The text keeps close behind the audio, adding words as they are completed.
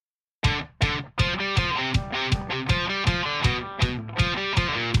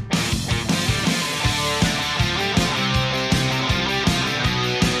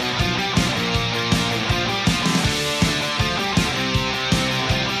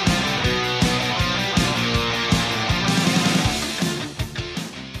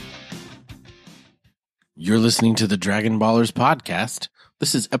You're listening to the Dragon Ballers podcast.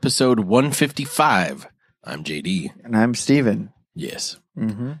 This is episode 155. I'm JD. And I'm Steven. Yes.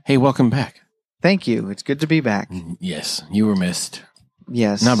 Mm-hmm. Hey, welcome back. Thank you. It's good to be back. Yes, you were missed.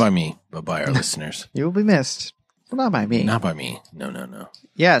 Yes. Not by me, but by our listeners. You will be missed. Well, not by me. Not by me. No.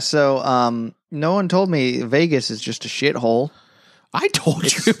 Yeah, so no one told me Vegas is just a shithole. I told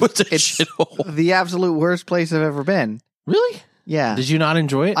you it was a shithole. The absolute worst place I've ever been. Really? Yeah. Did you not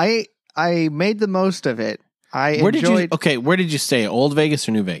enjoy it? I made the most of it. Where did you stay? Old Vegas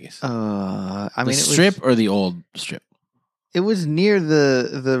or New Vegas? The Strip or the old Strip? It was near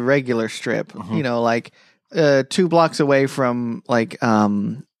the regular Strip. Mm-hmm. You know, like 2 blocks away from like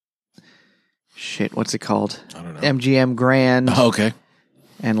what's it called? I don't know. MGM Grand. Oh, okay.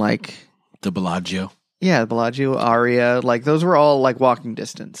 And like The Bellagio. Yeah, the Bellagio, Aria, like those were all like walking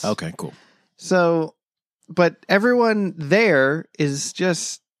distance. Okay, cool. So, but everyone there is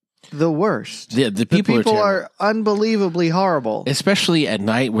just the worst. Yeah, the people are unbelievably horrible. Especially at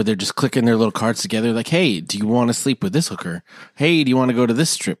night where they're just clicking their little cards together like, hey, do you want to sleep with this hooker? Hey, do you want to go to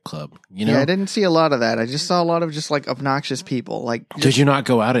this strip club? You know? Yeah, I didn't see a lot of that. I just saw a lot of just like obnoxious people. Like, Did you not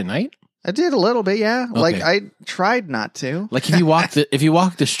go out at night? I did a little bit, yeah. Okay. Like I tried not to. Like if you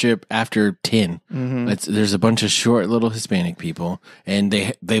walk the strip after 10, Mm-hmm. there's a bunch of short little Hispanic people, and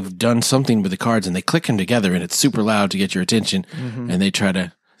they've done something with the cards, and they click them together, and it's super loud to get your attention, and they try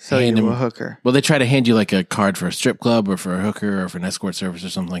to hand you them a hooker. Well, they try to hand you like a card for a strip club or for a hooker or for an escort service or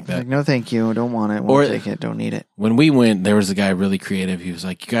something like that. Like, no, thank you. Don't want it. Won't take it. Don't need it. When we went, there was a guy really creative. He was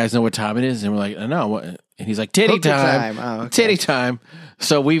like, "You guys know what time it is?" And we're like, "No, what?" And he's like, "Titty Hooker time, Oh, okay. titty time."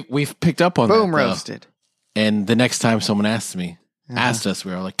 So we've picked up on that. Boom, though. roasted. And the next time someone asked us,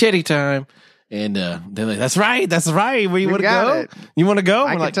 we were like, "Titty time," and they're like, "That's right. Where you want to go? it. You want to go?" I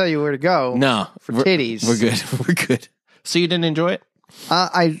We're can like, tell you where to go. "No, for titties. We're good. We're good." So you didn't enjoy it?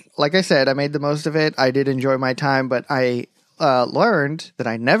 Like I said, I made the most of it. I did enjoy my time, but I learned that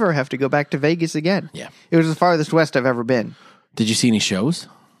I never have to go back to Vegas again. Yeah. It was the farthest west I've ever been. Did you see any shows?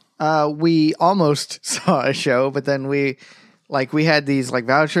 We almost saw a show, but then we had these like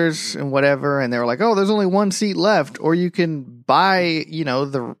vouchers and whatever, and they were like, "Oh, there's only one seat left, or you can buy,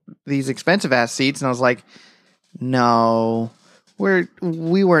 these expensive ass seats." And I was like, "No,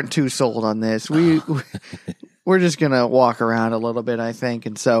 we weren't too sold on this. We're just gonna walk around a little bit, I think."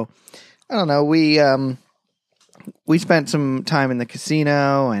 And so, I don't know. We spent some time in the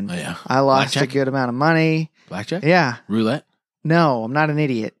casino, and I lost Blackjack? a good amount of money. Blackjack? Yeah. Roulette? No, I'm not an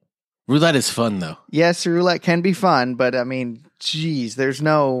idiot. Roulette is fun though. Yes, roulette can be fun, but I mean, geez, there's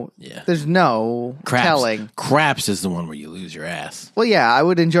no telling. Craps is the one where you lose your ass. Well, yeah, I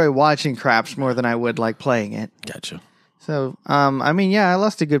would enjoy watching craps more than I would like playing it. Gotcha. So, I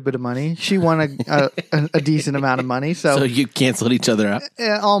lost a good bit of money. She won a decent amount of money. So you canceled each other out?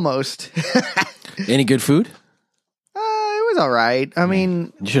 Almost. Any good food? It was all right. I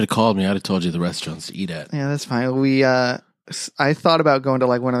mean, you should have called me. I'd have told you the restaurants to eat at. Yeah, that's fine. I thought about going to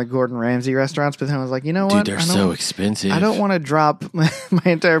like one of the Gordon Ramsay restaurants, but then I was like, you know what? Dude, they're so expensive. I don't want to drop my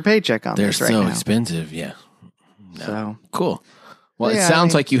entire paycheck on this right now. They're so expensive, yeah. No. So cool. Well, it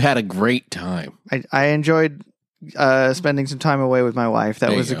sounds like you had a great time. I enjoyed spending some time away with my wife.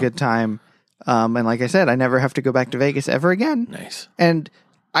 That was a good time. And like I said, I never have to go back to Vegas ever again. Nice. And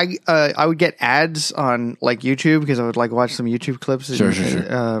I would get ads on like YouTube because I would like watch some YouTube clips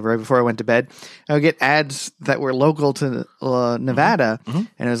right before I went to bed. I would get ads that were local to Nevada, and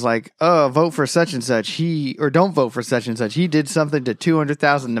it was like, "Oh, vote for such and such. Don't vote for such and such. He did something to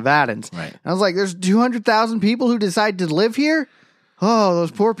 200,000 Nevadans." Right. And I was like, "There's 200,000 people who decide to live here. Oh,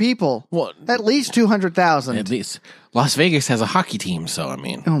 those poor people. Well, at least 200,000. At least Las Vegas has a hockey team, so I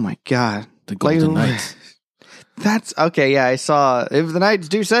mean, oh my god, the Golden Knights." That's okay. Yeah, I saw if the Knights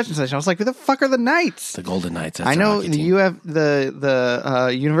do such and such. I was like, who the fuck are the Knights? The Golden Knights. I know you have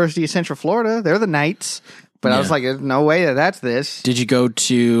the University of Central Florida. They're the Knights, but I was like, there's no way that's this. Did you go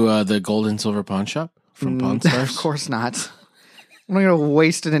to the Gold and Silver Pawn Shop from Pawn Stars? Of course not. I'm not going to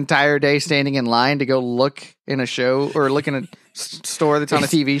waste an entire day standing in line to go look in a show or look in a store that's on a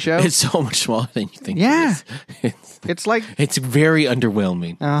TV show. It's so much smaller than you think. Yeah. It's like... It's very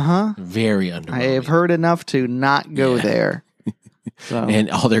underwhelming. Uh-huh. Very underwhelming. I have heard enough to not go there. So. And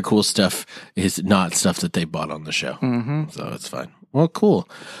all their cool stuff is not stuff that they bought on the show. Mm-hmm. So it's fine. Well, cool.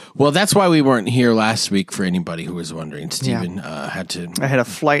 Well, that's why we weren't here last week for anybody who was wondering. Steven had to... I had a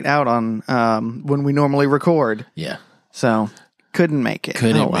flight out on when we normally record. Yeah. So... couldn't make it.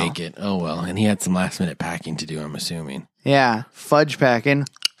 Make it. Oh, well. And he had some last minute packing to do, I'm assuming. Yeah. Fudge packing.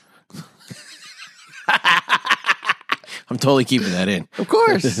 I'm totally keeping that in. Of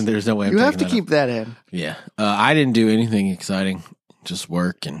course. There's no way I'm You have to taking keep that in. Yeah. I didn't do anything exciting. Just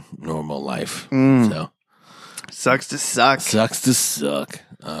work and normal life. So Sucks to suck. Sucks to suck.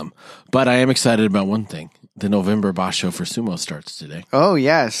 But I am excited about one thing. The November Basho for Sumo starts today. Oh,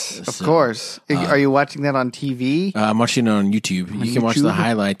 yes, of course. Are you watching that on TV? I'm watching it on YouTube. You can watch the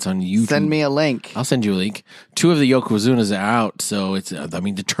highlights on YouTube. Send me a link. I'll send you a link. 2 of the Yokozunas are out, so it's.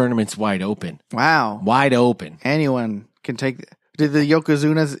 The tournament's wide open. Wow. Wide open. Anyone can take. Did the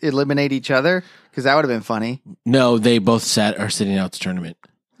Yokozunas eliminate each other? Because that would have been funny. No, they both are sitting out the tournament.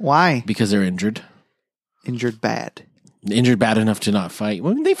 Why? Because they're injured. Injured bad. Injured bad enough to not fight.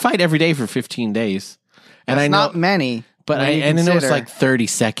 Well, they fight every day for 15 days. And That's I know, not many. But I know it's like 30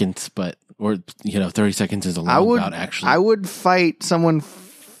 seconds, 30 seconds is a long bout, actually. I would fight someone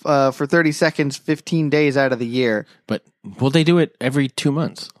for 30 seconds 15 days out of the year. But, they do it every 2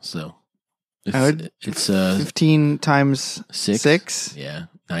 months, so. It's 15 times 6? Yeah,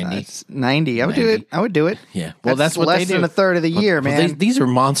 90. That's 90. I would do it. I would do it. Yeah. Well, that's what less they do. than a third of the year, man. These are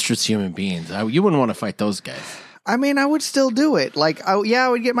monstrous human beings. You wouldn't want to fight those guys. I mean, I would still do it. Like, I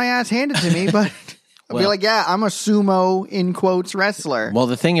would get my ass handed to me, but I'd be like, yeah, I'm a sumo, in quotes, wrestler. Well,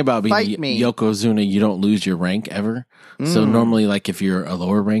 the thing about being Yokozuna, you don't lose your rank ever. So normally, like, if you're a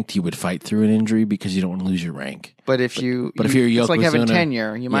lower ranked, you would fight through an injury because you don't want to lose your rank. But if you're Yokozuna, it's like having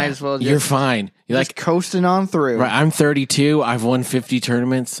tenure. You might as well just... You're fine. You're just coasting on through. Right, I'm 32. I've won 50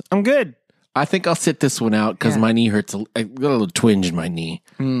 tournaments. I'm good. I think I'll sit this one out because my knee hurts. I got a little twinge in my knee.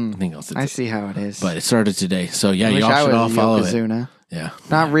 I think I'll sit. I see how it is. But it started today. So, yeah, y'all should all follow Yokozuna. it. Yeah.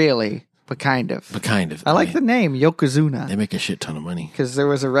 Not really, but kind of. I like the name, Yokozuna. They make a shit ton of money. Because there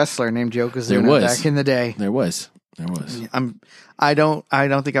was a wrestler named Yokozuna back in the day. There was. I don't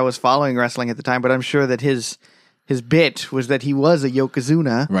think I was following wrestling at the time, but I'm sure that his bit was that he was a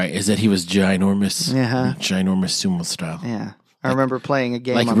Yokozuna. Right, is that he was ginormous. Ginormous sumo style. Yeah. I remember playing a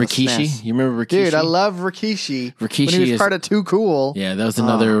game like on Rikishi. The SNES. You remember Rikishi? Dude, I love Rikishi. Rikishi when he was part of Too Cool. Yeah, that was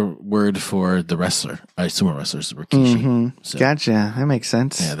another word for the wrestler. Sumo wrestlers, Rikishi. So, gotcha. That makes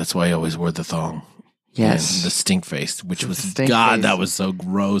sense. Yeah, that's why he always wore the thong. Yes. And the stink face, which that was so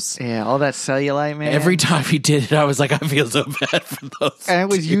gross. Yeah, all that cellulite, man. Every time he did it, I was like, I feel so bad for those. And it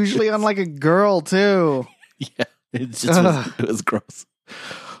was usually on like a girl, too. Yeah, it was gross.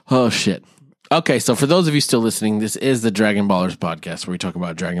 Oh, shit. Okay, so for those of you still listening, this is the Dragon Ballers podcast where we talk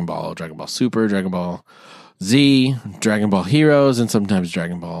about Dragon Ball, Dragon Ball Super, Dragon Ball Z, Dragon Ball Heroes, and sometimes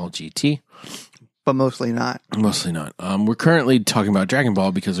Dragon Ball GT. But mostly not. Mostly not. We're currently talking about Dragon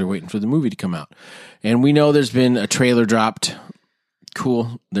Ball because we're waiting for the movie to come out. And we know there's been a trailer dropped.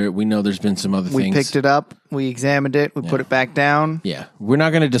 Cool. We know there's been some other things. We picked it up. We examined it. We put it back down. Yeah. We're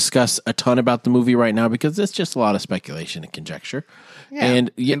not going to discuss a ton about the movie right now because it's just a lot of speculation and conjecture. Yeah.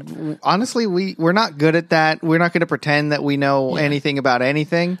 And honestly, we're not good at that. We're not going to pretend that we know anything about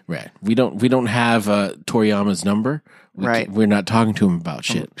anything. Right. We don't have Toriyama's number. We're not talking to him about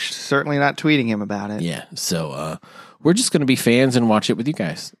shit. I'm certainly not tweeting him about it. Yeah. So we're just going to be fans and watch it with you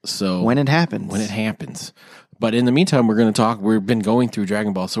guys. So when it happens. But in the meantime, we're going to talk. We've been going through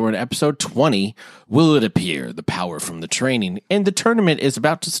Dragon Ball. So we're in episode 20. Will it appear? The power from the training. And the tournament is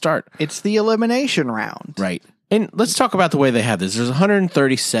about to start. It's the elimination round. Right. And let's talk about the way they have this. There's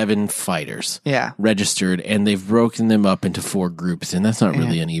 137 fighters registered, and they've broken them up into 4 groups, and that's not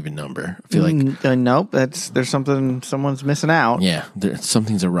really an even number. I feel like nope. There's someone's missing out. Yeah,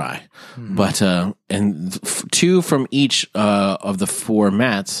 something's awry. But and 2 from each of the 4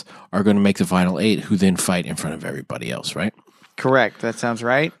 mats are going to make the final 8, who then fight in front of everybody else. Right? Correct. That sounds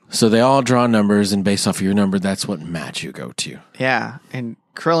right. So they all draw numbers, and based off of your number, that's what match you go to. Yeah, and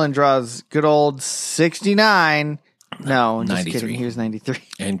Krillin draws good old 69. No, I'm just kidding. He was 93.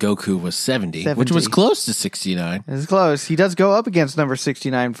 And Goku was 70, which was close to 69. It was close. He does go up against number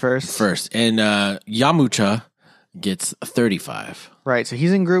 69 first. And Yamcha gets 35. Right, so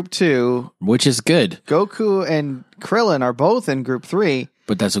he's in group 2. Which is good. Goku and Krillin are both in group 3.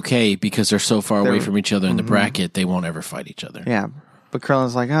 But that's okay because they're so far away from each other in the bracket, they won't ever fight each other. Yeah, but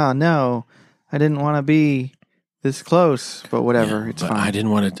Krillin's like, oh no, I didn't want to be this close, but whatever, it's fine. I didn't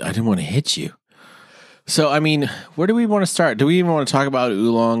want to hit you. So, I mean, where do we want to start? Do we even want to talk about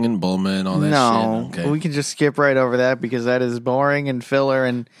Oolong and Bulma and all that shit? No, okay. We can just skip right over that because that is boring and filler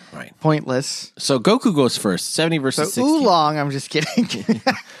and pointless. So, Goku goes first, 70 versus 60. Oolong, I'm just kidding.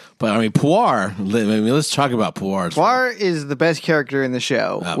 But, I mean, Puar, let's talk about Puar. Puar is the best character in the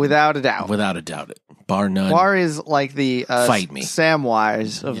show, without a doubt. Without a doubt. Bar none. Puar is like the Fight me.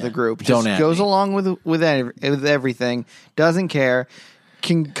 Samwise of the group. Don't just goes me. along with everything, doesn't care,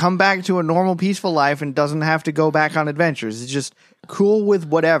 can come back to a normal, peaceful life, and doesn't have to go back on adventures. It's just cool with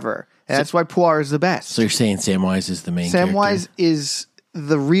whatever. And that's why Puar is the best. So you're saying Samwise is the main character? Samwise is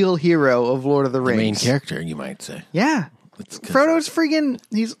the real hero of Lord of the Rings. The main character, you might say. Yeah. Frodo's freaking.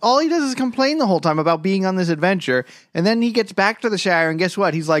 All he does is complain the whole time about being on this adventure, and then he gets back to the Shire, and guess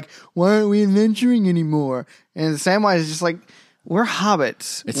what? He's like, "Why aren't we adventuring anymore?" And Samwise is just like, "We're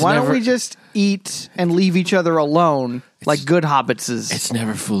hobbits. Why don't we just eat and leave each other alone like good hobbitses?" It's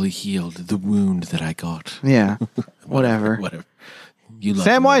never fully healed. The wound that I got. Yeah, whatever. Whatever. You love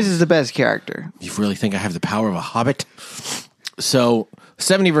Samwise is the best character. You really think I have the power of a hobbit? So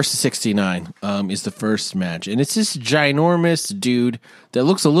 70 versus 69 is the first match. And it's this ginormous dude that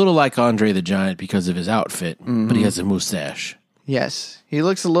looks a little like Andre the Giant because of his outfit, but he has a mustache. Yes. He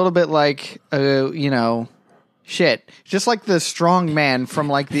looks a little bit like, just like the strong man from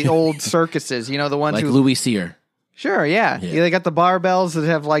like the old circuses, the ones Like who... Louis Cyr. Sure, yeah. They got the barbells that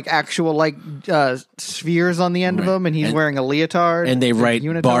have like actual like spheres on the end of them, and he's wearing a leotard. And they write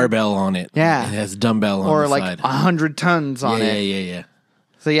unitard. barbell on it. Yeah. It has dumbbell on or the like side. 100 tons on it. Yeah.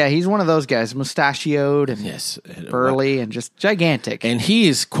 So yeah, he's one of those guys, mustachioed and Yes. burly and just gigantic. And he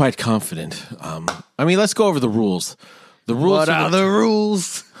is quite confident. Let's go over the rules. The rules. What are the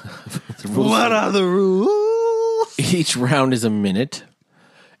rules? What are the rules? Each round is a minute.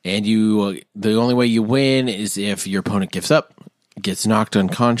 And the only way you win is if your opponent gives up, gets knocked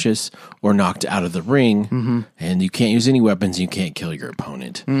unconscious, or knocked out of the ring, and you can't use any weapons, you can't kill your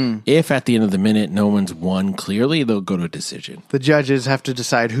opponent. If at the end of the minute no one's won clearly, they'll go to a decision. The judges have to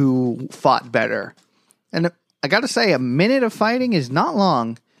decide who fought better. And I got to say, a minute of fighting is not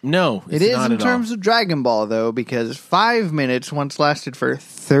long. No, it is in terms of Dragon Ball, though, because 5 minutes once lasted for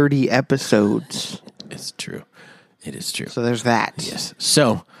 30 episodes. It's true. It is true. So there's that. Yes.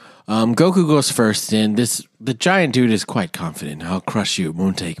 So Goku goes first, and the giant dude is quite confident. I'll crush you. It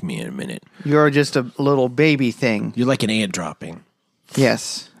won't take me a minute. You're just a little baby thing. You're like an ant dropping.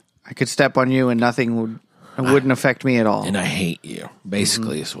 Yes. I could step on you and nothing wouldn't affect me at all. And I hate you,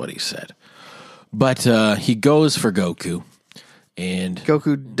 basically, is what he said. But he goes for Goku, and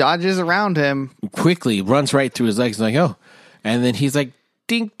Goku dodges around him. Quickly runs right through his legs, like, oh. And then he's like,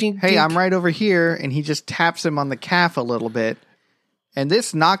 dink, dink, hey, dink. I'm right over here, and he just taps him on the calf a little bit. And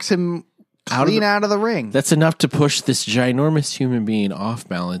this knocks him clean out of the ring. That's enough to push this ginormous human being off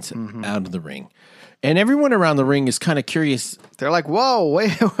balance out of the ring. And everyone around the ring is kind of curious. They're like, whoa,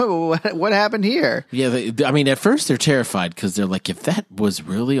 wait, what happened here? Yeah, at first they're terrified because they're like, if that was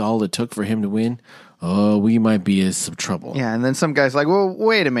really all it took for him to win, we might be in some trouble. Yeah, and then some guy's like, well,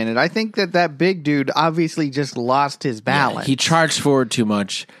 wait a minute. I think that big dude obviously just lost his balance. Yeah, he charged forward too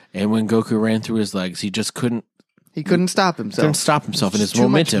much, and when Goku ran through his legs, he just couldn't. He couldn't stop himself. And his too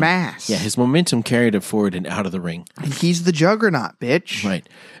momentum. Much mass. Yeah, his momentum carried it forward and out of the ring. And he's the juggernaut, bitch. Right.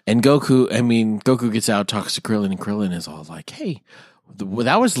 And Goku gets out, talks to Krillin, and Krillin is all like, hey,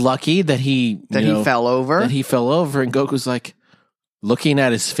 that was lucky that he fell over. That he fell over, and Goku's like looking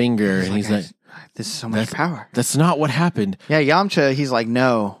at his finger, and he's like, this is so much power. That's not what happened. Yeah, Yamcha, he's like,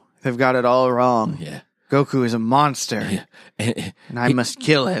 no, they've got it all wrong. Yeah. Goku is a monster, and I must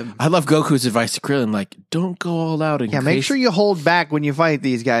kill him. I love Goku's advice to Krillin, like, don't go all out. Make sure you hold back when you fight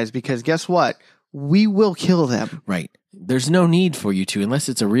these guys, because guess what? We will kill them. Right. There's no need for you to, unless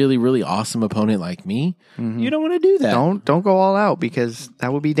it's a really, really awesome opponent like me. You don't want to do that. Don't go all out, because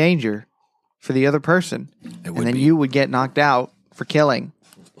that would be danger for the other person. And then you would get knocked out for killing.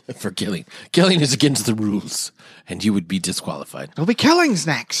 For killing. Killing is against the rules, and you would be disqualified. There'll be killings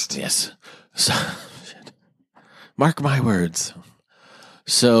next. Yes. So, mark my words.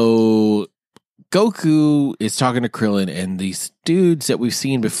 So, Goku is talking to Krillin, and these dudes that we've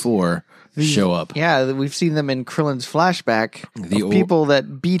seen before show up. Yeah, we've seen them in Krillin's flashback. The people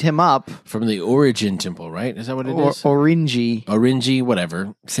that beat him up. From the Origin Temple, right? Is that what it is? Orinji. Orinji,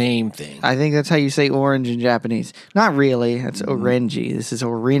 whatever. Same thing. I think that's how you say orange in Japanese. Not really. That's Orinji. This is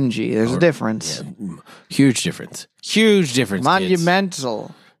Orinji. There's a difference. Yeah. Huge difference. Huge difference. Monumental.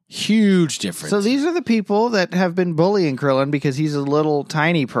 Kids. Huge difference. So these are the people that have been bullying Krillin because he's a little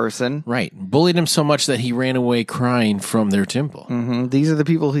tiny person. Right. Bullied him so much that he ran away crying from their temple. Mm-hmm. These are the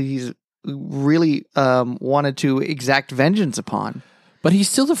people he's really wanted to exact vengeance upon. But he's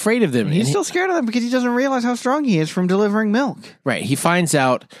still afraid of them. He's still scared of them because he doesn't realize how strong he is from delivering milk. Right. He finds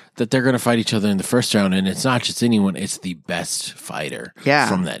out that they're going to fight each other in the first round, and it's not just anyone, it's the best fighter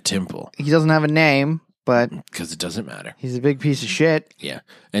from that temple. He doesn't have a name. But because it doesn't matter. He's a big piece of shit. Yeah.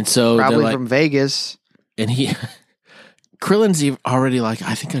 And so probably from Vegas. And Krillin's already like,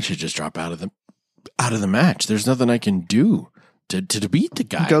 I think I should just drop out of the match. There's nothing I can do to beat the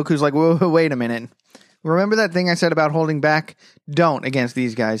guy. Goku's like, whoa, wait a minute. Remember that thing I said about holding back? Don't against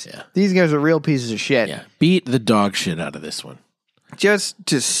these guys. Yeah. These guys are real pieces of shit. Yeah. Beat the dog shit out of this one. Just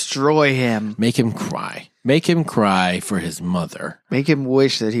destroy him. Make him cry. Make him cry for his mother. Make him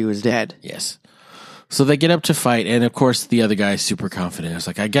wish that he was dead. Yes. So they get up to fight, and of course the other guy is super confident. It's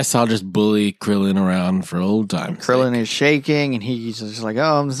like, I guess I'll just bully Krillin around for old times. Krillin is shaking, and he's just like,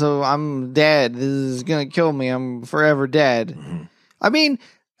 "Oh, I'm dead. This is gonna kill me. I'm forever dead." Mm-hmm. I mean,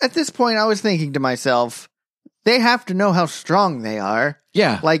 at this point, I was thinking to myself, they have to know how strong they are.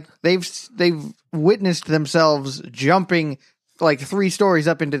 Yeah. Like they've witnessed themselves jumping like 3 stories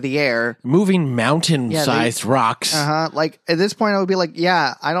up into the air. Moving mountain-sized rocks. Like at this point, I would be like,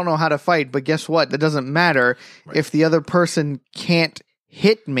 yeah, I don't know how to fight, but guess what? That doesn't matter if the other person can't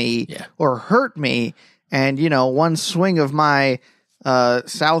hit me or hurt me. And, one swing of my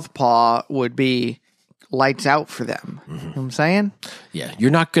southpaw would be lights out for them. You know what I'm saying? Yeah, you're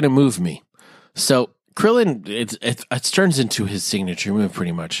not going to move me. So Krillin, it turns into his signature move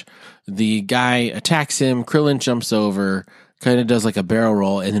pretty much. The guy attacks him, Krillin jumps over, kind of does like a barrel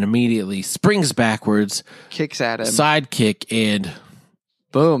roll, and then immediately springs backwards, kicks at him, side kick, and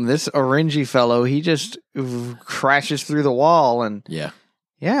boom, this orangey fellow, he just crashes through the wall. And yeah.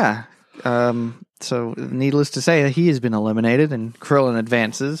 So needless to say, he has been eliminated, and Krillin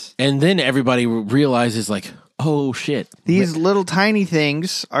advances. And then everybody realizes, like, oh shit, these little tiny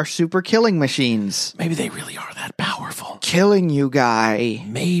things are super killing machines. Maybe they really are that powerful. Killing you, guy.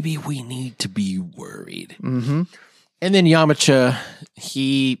 Maybe we need to be worried. Mm-hmm. And then Yamcha,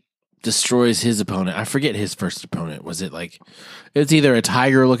 he destroys his opponent. I forget his first opponent. Was it like, it's either a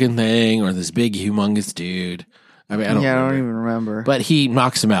tiger-looking thing or this big, humongous dude. I mean, I don't even remember. But he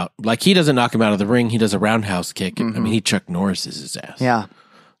knocks him out. Like, he doesn't knock him out of the ring. He does a roundhouse kick. I mean, he Chuck Norrises his ass. Yeah.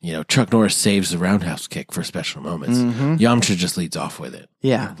 Chuck Norris saves the roundhouse kick for special moments. Yamcha just leads off with it.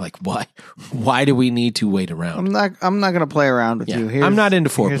 Yeah. Like, why? Why do we need to wait around? I'm not going to play around with you. I'm not into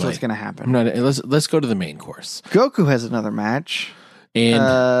foreplay. Here's what's going to happen. Let's go to the main course. Goku has another match. And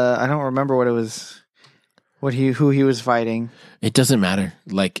I don't remember what it was. Who he was fighting. It doesn't matter.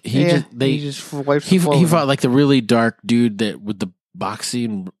 Like he just wipes he fought like the really dark dude that with the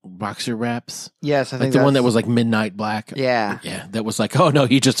boxer wraps. Yes, I think like the one that was like midnight black. Yeah. That was like, oh no,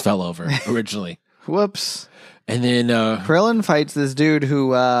 he just fell over originally. Whoops. And then Krillin fights this dude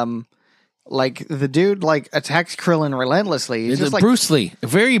who like the dude like attacks Krillin relentlessly. He's just like Bruce Lee, a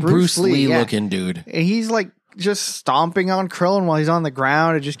very Bruce Lee looking dude. And he's like just stomping on Krillin while he's on the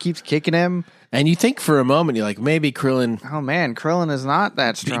ground. It just keeps kicking him. And you think for a moment, you're like, maybe Krillin... Oh, man, Krillin is not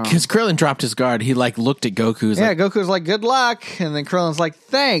that strong. Because Krillin dropped his guard. He, like, looked at Goku. Goku's like, good luck. And then Krillin's like,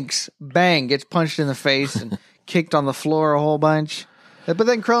 thanks. Bang, gets punched in the face and kicked on the floor a whole bunch. But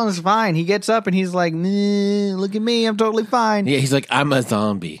then Krillin's fine. He gets up and he's like, look at me. I'm totally fine. Yeah, he's like, I'm a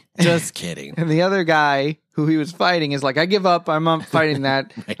zombie. Just kidding. And the other guy who he was fighting is like, I give up. I'm not fighting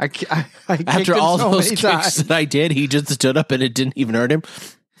that. Right. I After all those kicks that I did, he just stood up and it didn't even hurt him.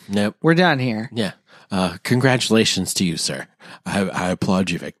 Nope. We're done here. Yeah. Congratulations to you, sir. I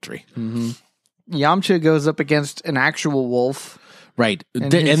applaud your victory. Mm-hmm. Yamcha goes up against an actual wolf. Right.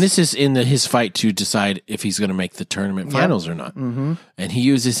 And this is in his fight to decide if he's going to make the tournament finals or not. Mm-hmm. And he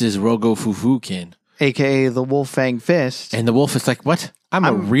uses his Rogo Fufukin. A.K.A. the Wolf Fang Fist. And the wolf is like, what? I'm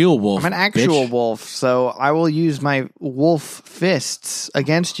a real wolf. I'm an actual wolf, so I will use my wolf fists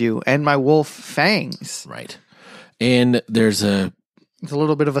against you and my wolf fangs. Right. And there's a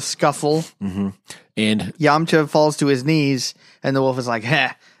little bit of a scuffle. Mm-hmm. And Yamcha falls to his knees, and the wolf is like,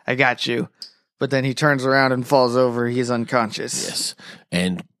 I got you. But then he turns around and falls over. He's unconscious. Yes.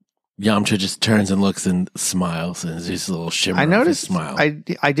 And Yamcha just turns and looks and smiles, and there's this little shimmer. I noticed. Smile.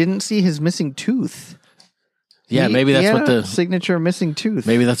 I didn't see his missing tooth. Yeah, maybe that's what the signature missing tooth.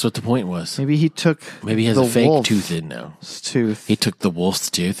 Maybe that's what the point was. Maybe he took. Maybe he has a fake tooth in now. Tooth. He took the wolf's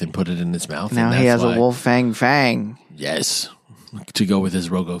tooth and put it in his mouth. Now he has a wolf fang. Yes, to go with his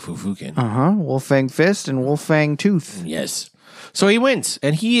Rogo Fufukin. Wolf fang fist and wolf fang tooth. Yes. So he wins,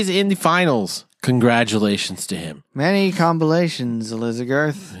 and he is in the finals. Congratulations to him. Many compilations,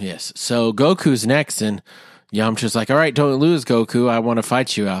 Elizabeth. Yes. So Goku's next, and Yamcha's like, all right, don't lose, Goku. I want to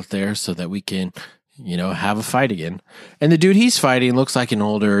fight you out there so that we can, have a fight again. And the dude he's fighting looks like an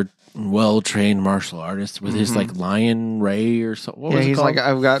older, well-trained martial artist with his, like, lion ray or something. What was it called? Like,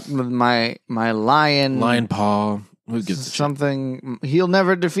 I've got my lion. Lion paw. Who gives a something? He'll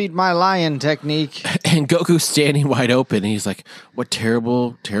never defeat my lion technique. And Goku's standing wide open. And he's like, what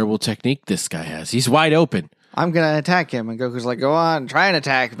terrible, terrible technique this guy has. He's wide open. I'm going to attack him. And Goku's like, go on, try and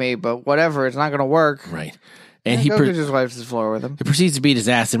attack me, but whatever, it's not going to work. Right. And Goku just wipes the floor with him. He proceeds to beat his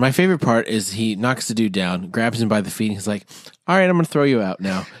ass. And my favorite part is he knocks the dude down, grabs him by the feet, and he's like, all right, I'm going to throw you out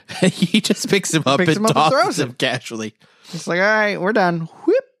now. He just picks him up and tosses him casually. It's like, all right, we're done.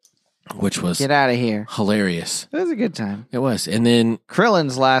 Whoop. Which was get out of here. Hilarious. It was a good time. It was. And then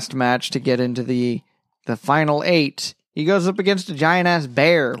Krillin's last match to get into the final 8 He goes up against a giant-ass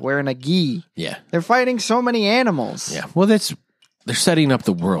bear wearing a gi. Yeah. They're fighting so many animals. Yeah. Well, they're setting up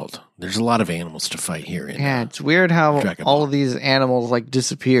the world. There's a lot of animals to fight here. Yeah, it's weird how Dragon all Ball. of these animals like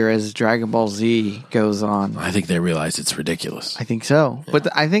disappear as Dragon Ball Z goes on. I think they realize it's ridiculous. I think so. Yeah.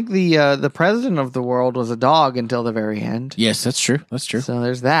 But I think the president of the world was a dog until the very end. Yes, that's true. That's true. So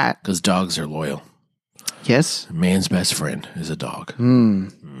there's that. Because dogs are loyal. Yes. Man's best friend is a dog. Hmm.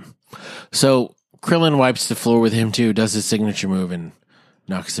 So Krillin wipes the floor with him too, does his signature move, and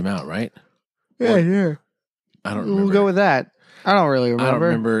knocks him out, right? Yeah, yeah. I don't remember. We'll go with that. I don't really remember. I don't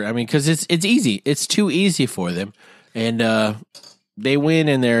remember. I mean, because it's easy. It's too easy for them. And they win,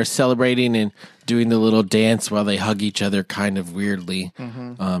 and they're celebrating and doing the little dance while they hug each other kind of weirdly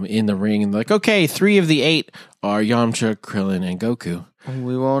in the ring. And like, okay, 3 of the 8 are Yamcha, Krillin, and Goku.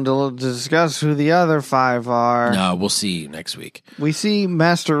 We won't discuss who the other 5 are. No, we'll see next week. We see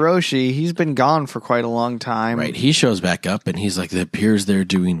Master Roshi. He's been gone for quite a long time. Right. He shows back up, and he's like, it appears they're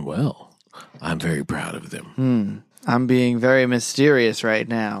doing well. I'm very proud of them. I'm being very mysterious right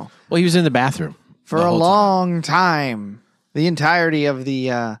now. Well, he was in the bathroom. For a long time. The entirety of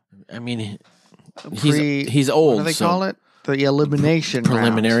the I mean, he's old. what do they so call it? The elimination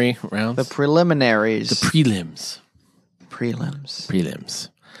preliminary rounds. rounds. The preliminaries. The prelims. prelims.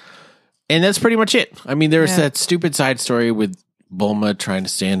 And that's pretty much it. I mean, there's Yeah. that stupid side story with Bulma trying to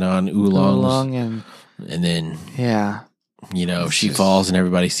stand on Oolongs. And then, yeah. she falls and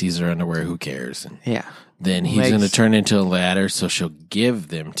everybody sees her underwear. Who cares? And Yeah. then he's going to turn into a ladder, so she'll give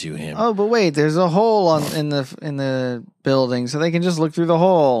them to him. Oh, but wait, there's a hole in the building, so they can just look through the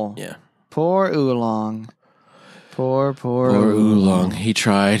hole. Yeah. Poor Oolong. Poor Poor Oolong. He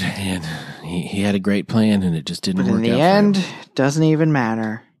tried, and he had a great plan, and it just didn't But work in out the for end, him. doesn't even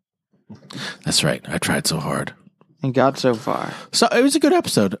matter. That's right. I tried so hard. And got so far. So it was a good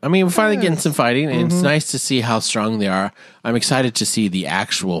episode. I mean, we're finally getting some fighting, and it's nice to see how strong they are. I'm excited to see the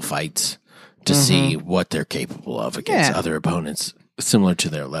actual fights, to see what they're capable of against other opponents similar to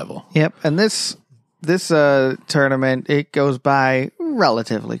their level. Yep, and this tournament, it goes by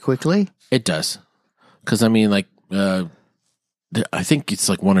relatively quickly. It does. Because, I mean, like, I think it's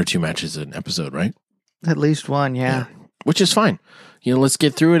like 1 or 2 matches an episode, right? At least one, yeah. Which is fine. Let's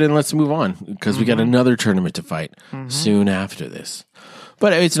get through it and let's move on, because we got another tournament to fight soon after this.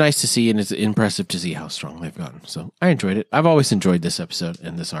 But it's nice to see, and it's impressive to see how strong they've gotten. So I enjoyed it. I've always enjoyed this episode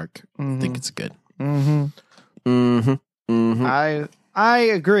and this arc. I think it's good. I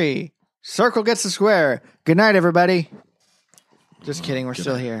agree. Circle gets the square. Good night, everybody. Just kidding, we're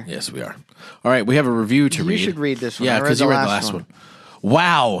still here. Yes, we are. All right, we have a review to read. You should read this one. Yeah, I because you read the last last one.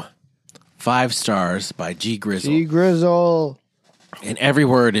 Wow. 5 stars by G Grizzle. G Grizzle. And every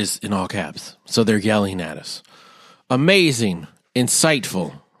word is in all caps. So they're yelling at us. Amazing,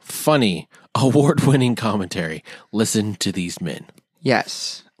 insightful, funny, award-winning commentary. Listen to these men.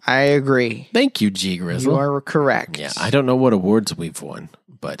 Yes, I agree. Thank you, G Grizzle. You are correct. Yeah, I don't know what awards we've won,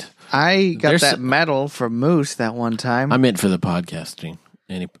 but I got There's that some- medal from Moose that one time. I meant for the podcasting.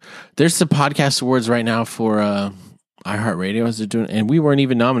 There's some podcast awards right now for iHeartRadio as they're doing, and we weren't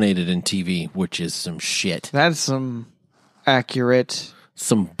even nominated in TV, which is some shit. That's some accurate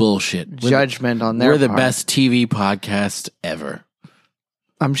Some bullshit. judgment on their We're the part. best TV podcast ever.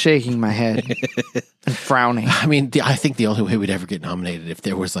 I'm shaking my head and frowning. I mean, I think the only way we'd ever get nominated if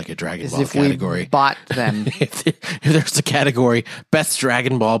there was like a Dragon As Ball if category. we bought them. if there's a category, best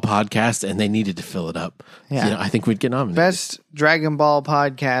Dragon Ball podcast, and they needed to fill it up, Yeah. I think we'd get nominated. Best Dragon Ball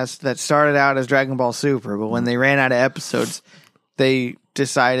podcast that started out as Dragon Ball Super, but when they ran out of episodes, they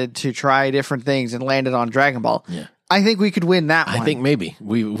decided to try different things and landed on Dragon Ball. Yeah. I think we could win that one. I think maybe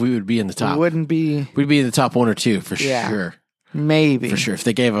we would be in the top. We wouldn't be, We'd be in the top 1 or 2 for Yeah. sure. maybe. For sure. If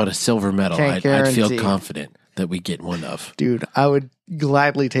they gave out a silver medal, Can't I'd feel guarantee. confident that we get one of. Dude, I would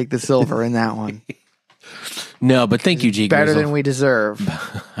gladly take the silver in that one. No, but thank you, G. Better Grizzle. than we deserve.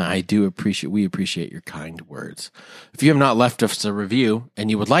 We appreciate your kind words. If you have not left us a review and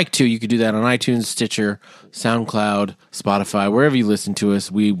you would like to, you could do that on iTunes, Stitcher, SoundCloud, Spotify, wherever you listen to us.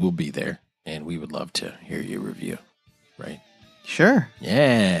 We will be there, and we would love to hear your review. Right? Sure.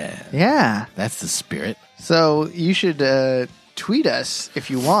 Yeah. Yeah. That's the spirit. So you should tweet us if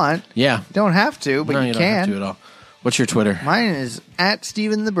you want. Yeah. You don't have to, but No, you you don't have can. to at all. What's your Twitter? Mine is at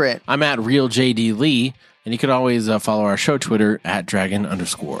Stephen the Brit. I'm at RealJDLee, and you could always follow our show Twitter at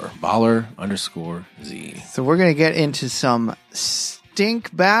Dragon_Baller_Z. So we're going to get into some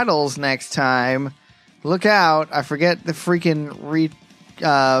stink battles next time. Look out. I forget the freaking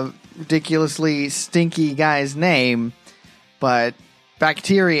ridiculously stinky guy's name, but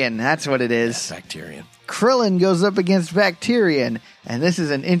Bacterian, that's what it is. Bacterian. Krillin goes up against Bacterian, and this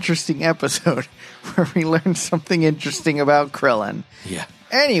is an interesting episode where we learn something interesting about Krillin. Yeah.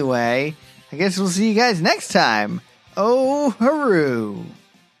 Anyway, I guess we'll see you guys next time. Oh, hooroo.